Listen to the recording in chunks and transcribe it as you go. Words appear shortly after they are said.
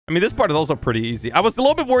I mean, this part is also pretty easy. I was a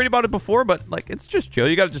little bit worried about it before, but like, it's just chill.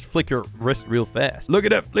 You got to just flick your wrist real fast. Look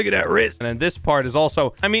at that wrist. And then this part is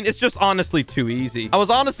also, I mean, it's just honestly too easy. I was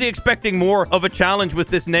honestly expecting more of a challenge with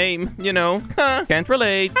this name, you know. Can't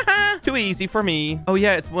relate. Too easy for me. Oh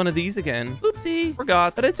yeah, it's one of these again. Oopsie.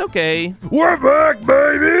 Forgot, but it's okay. We're back,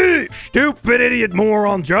 baby. Stupid idiot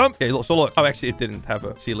moron jump. Okay, so look. Oh, actually, it didn't have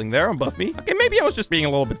a ceiling there above me. Okay, maybe I was just being a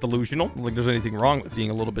little bit delusional. I don't think there's anything wrong with being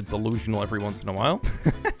a little bit delusional every once in a while.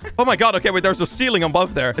 Oh my god. Okay, wait, there's a ceiling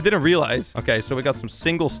above there. I didn't realize. Okay, so we got some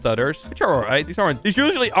single stutters, which are all right. These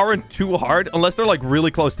usually aren't too hard unless they're like really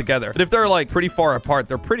close together. But if they're like pretty far apart,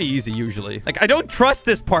 they're pretty easy usually. Like, I don't trust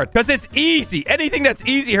this part because it's easy. Anything that's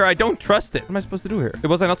easy here, I don't trust it. What am I supposed to do here?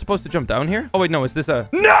 Was I not supposed to jump down here? Oh, wait, no. Is this a...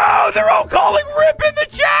 No! They're all calling RIP in the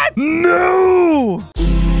chat! No!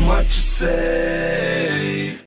 What you say?